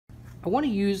I want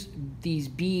to use these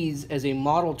beads as a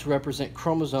model to represent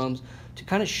chromosomes to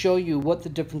kind of show you what the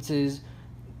differences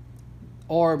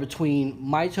are between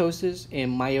mitosis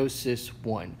and meiosis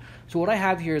 1. So what I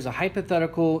have here is a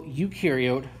hypothetical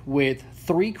eukaryote with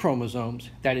 3 chromosomes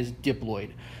that is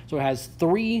diploid. So it has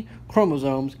 3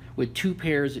 chromosomes with 2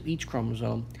 pairs of each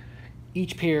chromosome,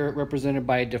 each pair represented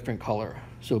by a different color.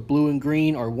 So blue and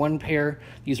green are 1 pair.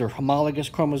 These are homologous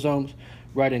chromosomes.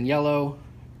 Red and yellow,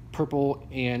 purple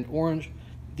and orange,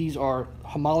 these are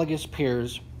homologous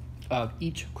pairs of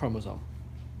each chromosome.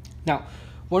 Now,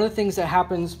 one of the things that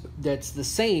happens that's the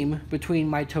same between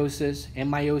mitosis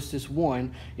and meiosis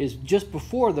 1 is just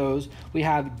before those, we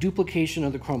have duplication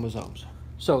of the chromosomes.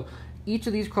 So each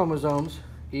of these chromosomes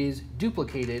is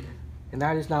duplicated, and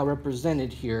that is now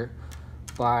represented here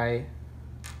by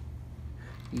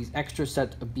these extra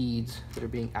set of beads that are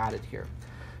being added here.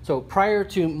 So prior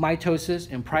to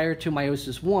mitosis and prior to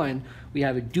meiosis 1, we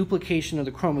have a duplication of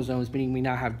the chromosomes, meaning we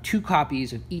now have 2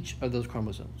 copies of each of those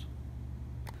chromosomes.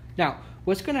 Now,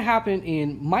 what's going to happen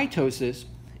in mitosis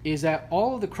is that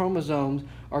all of the chromosomes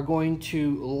are going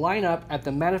to line up at the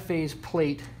metaphase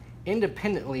plate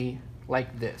independently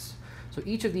like this. So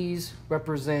each of these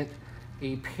represent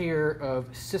a pair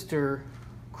of sister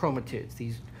chromatids.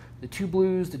 The 2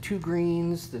 blues, the 2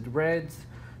 greens, the reds,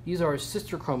 these are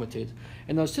sister chromatids.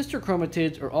 And those sister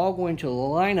chromatids are all going to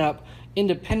line up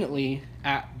independently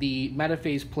at the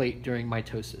metaphase plate during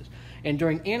mitosis. And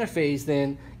during anaphase,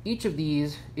 then, each of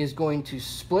these is going to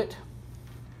split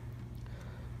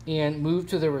and move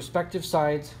to their respective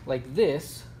sides like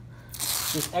this.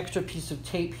 This extra piece of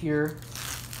tape here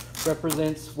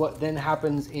represents what then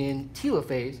happens in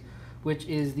telophase, which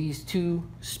is these 2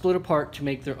 split apart to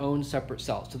make their own separate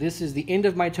cells. So this is the end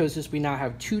of mitosis. We now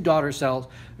have 2 daughter cells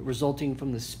resulting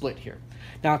from the split here.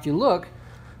 Now, if you look,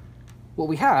 what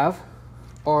we have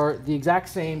are the exact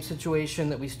same situation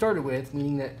that we started with,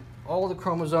 meaning that all the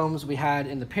chromosomes we had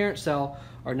in the parent cell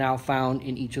are now found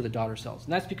in each of the daughter cells.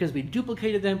 And that's because we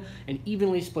duplicated them and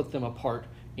evenly split them apart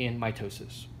in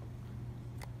mitosis.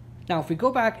 Now, if we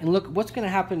go back and look at what's going to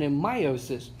happen in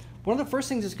meiosis, one of the first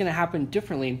things that's going to happen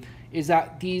differently is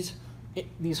that these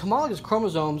homologous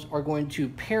chromosomes are going to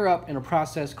pair up in a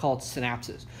process called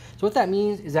synapsis. So what that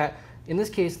means is that, in this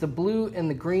case, the blue and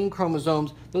the green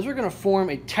chromosomes, those are going to form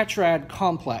a tetrad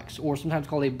complex, or sometimes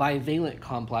called a bivalent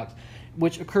complex,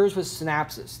 which occurs with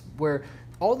synapsis, where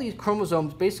all these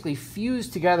chromosomes basically fuse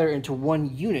together into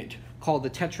one unit called the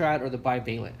tetrad or the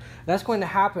bivalent. And that's going to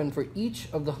happen for each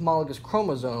of the homologous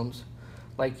chromosomes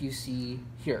like you see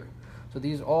here. So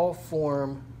these all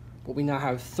form what we now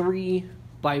have 3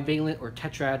 bivalent or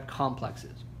tetrad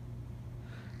complexes.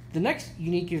 The next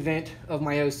unique event of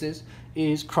meiosis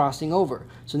is crossing over.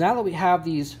 So now that we have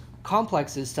these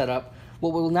complexes set up,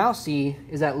 what we'll now see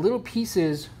is that little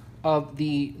pieces of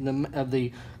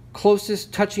the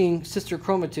closest touching sister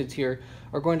chromatids here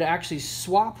are going to actually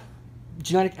swap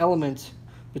genetic elements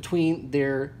between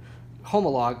their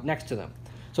homologue next to them.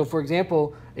 So for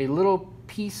example, a little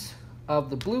piece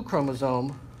of the blue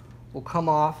chromosome will come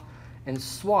off and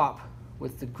swap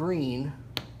with the green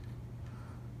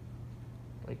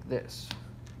like this.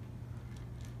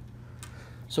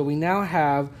 So we now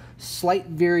have slight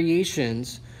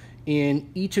variations in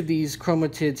each of these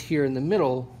chromatids here in the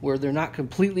middle, where they're not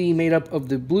completely made up of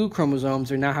the blue chromosomes.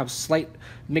 They now have slight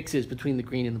mixes between the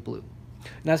green and the blue.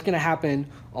 And that's going to happen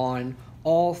on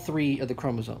all 3 of the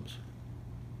chromosomes.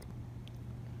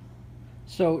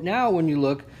 So now when you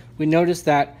look, we notice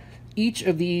that each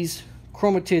of these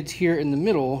chromatids here in the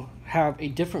middle have a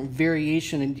different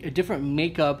variation and a different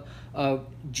makeup of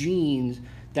genes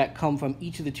that come from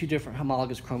each of the 2 different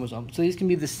homologous chromosomes. So these can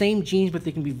be the same genes, but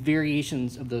they can be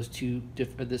variations of those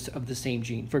of the same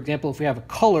gene. For example, if we have a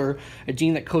color, a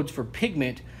gene that codes for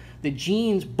pigment, the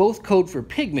genes both code for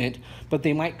pigment, but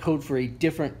they might code for a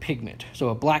different pigment. So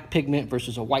a black pigment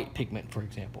versus a white pigment, for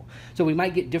example. So we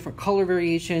might get different color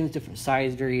variations, different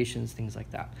size variations, things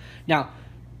like that. Now,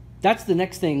 that's the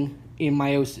next thing in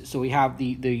meiosis. So we have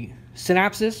the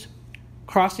synapsis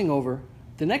crossing over.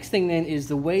 The next thing then is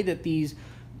the way that these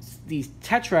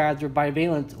tetrads or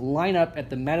bivalents line up at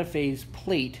the metaphase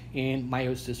plate in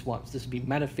meiosis 1. So this would be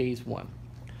metaphase 1.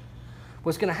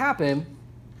 What's going to happen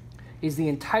is the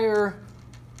entire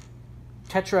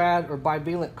tetrad or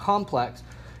bivalent complex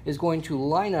is going to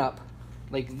line up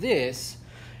like this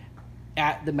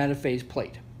at the metaphase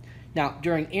plate. Now,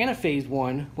 during anaphase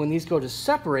 1, when these go to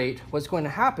separate, what's going to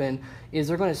happen is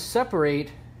they're going to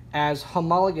separate as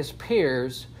homologous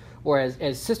pairs or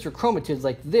as sister chromatids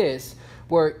like this,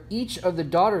 where each of the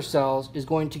daughter cells is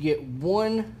going to get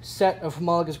one set of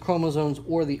homologous chromosomes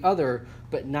or the other,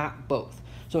 but not both.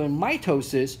 So in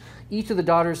mitosis, each of the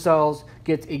daughter cells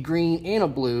gets a green and a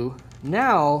blue.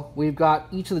 Now we've got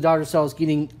each of the daughter cells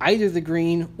getting either the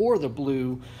green or the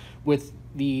blue, with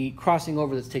the crossing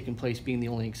over that's taking place being the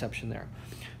only exception there.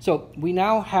 So we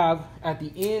now have, at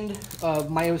the end of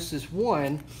meiosis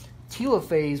 1,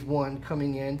 telophase 1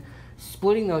 coming in,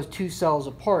 splitting those two cells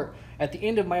apart. At the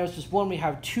end of meiosis 1, we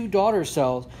have two daughter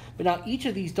cells, but now each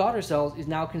of these daughter cells is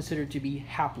now considered to be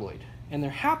haploid. And they're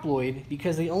haploid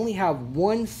because they only have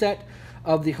one set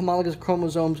of the homologous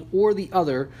chromosomes or the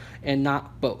other, and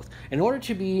not both. In order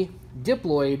to be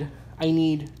diploid, I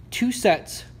need two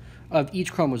sets of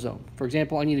each chromosome. For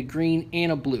example, I need a green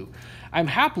and a blue. I'm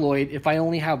haploid if I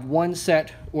only have one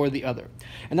set or the other.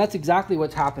 And that's exactly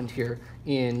what's happened here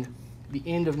in the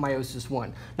end of meiosis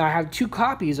 1. Now I have two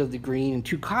copies of the green and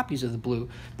two copies of the blue,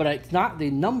 but it's not the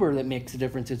number that makes the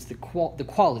difference, it's the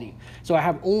quality. So I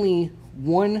have only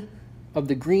one of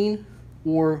the green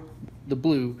or the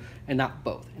blue and not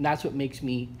both. And that's what makes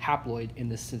me haploid in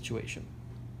this situation.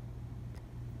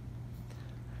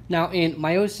 Now in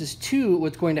meiosis 2,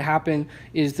 what's going to happen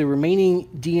is the remaining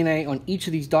DNA on each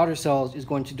of these daughter cells is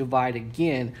going to divide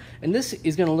again. And this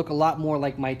is going to look a lot more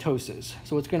like mitosis.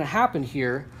 So what's going to happen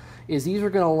here is these are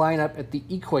going to line up at the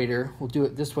equator. We'll do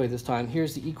it this way this time.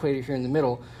 Here's the equator here in the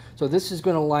middle. So this is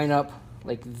going to line up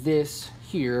like this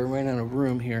here, right in a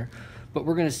room here. But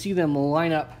we're going to see them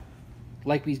line up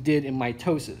like we did in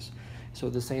mitosis. So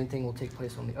the same thing will take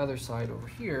place on the other side over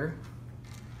here.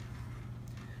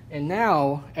 And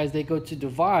now, as they go to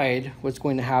divide, what's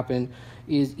going to happen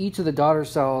is each of the daughter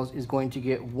cells is going to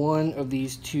get one of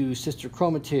these two sister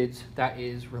chromatids that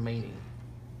is remaining.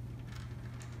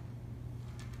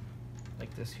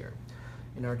 Like this here.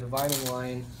 And our dividing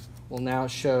line will now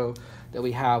show that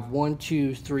we have 1,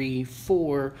 2, 3,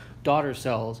 4 daughter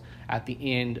cells at the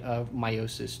end of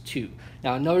meiosis 2.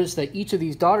 Now notice that each of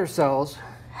these daughter cells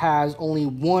has only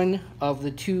one of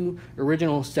the two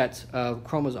original sets of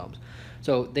chromosomes.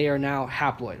 So they are now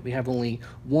haploid. We have only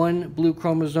one blue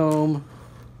chromosome,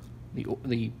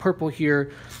 the purple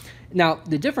here. Now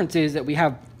the difference is that we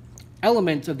have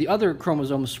elements of the other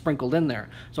chromosomes sprinkled in there.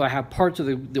 So I have parts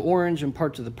of the orange and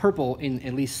parts of the purple in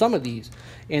at least some of these.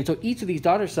 And so each of these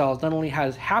daughter cells not only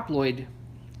has haploid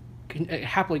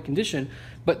condition,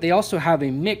 but they also have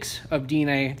a mix of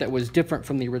DNA that was different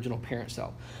from the original parent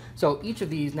cell. So each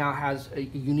of these now has a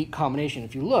unique combination.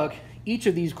 If you look, each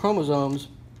of these chromosomes,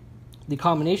 the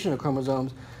combination of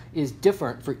chromosomes is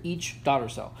different for each daughter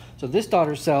cell. So this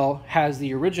daughter cell has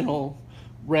the original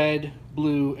red,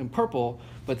 blue, and purple,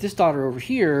 but this daughter over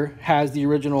here has the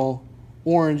original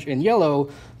orange and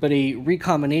yellow, but a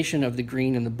recombination of the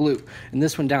green and the blue. And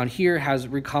this one down here has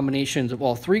recombinations of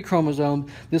all three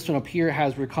chromosomes. This one up here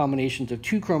has recombinations of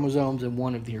two chromosomes and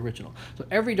one of the original. So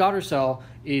every daughter cell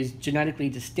is genetically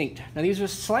distinct. Now these are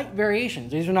slight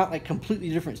variations. These are not like completely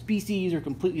different species or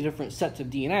completely different sets of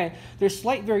DNA. They're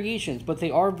slight variations, but they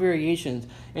are variations.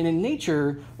 And in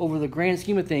nature, over the grand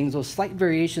scheme of things, those slight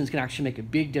variations can actually make a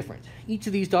big difference. Each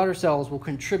of these daughter cells will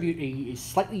contribute a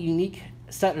slightly unique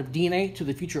set of DNA to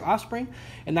the future offspring,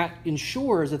 and that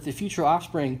ensures that the future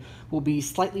offspring will be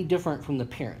slightly different from the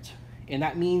parent. And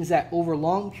that means that over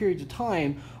long periods of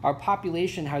time, our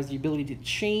population has the ability to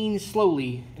change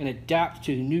slowly and adapt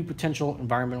to new potential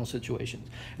environmental situations.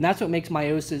 And that's what makes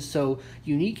meiosis so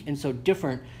unique and so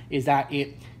different, is that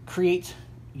it creates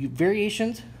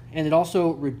variations, and it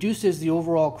also reduces the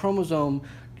overall chromosome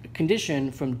condition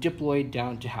from diploid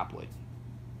down to haploid.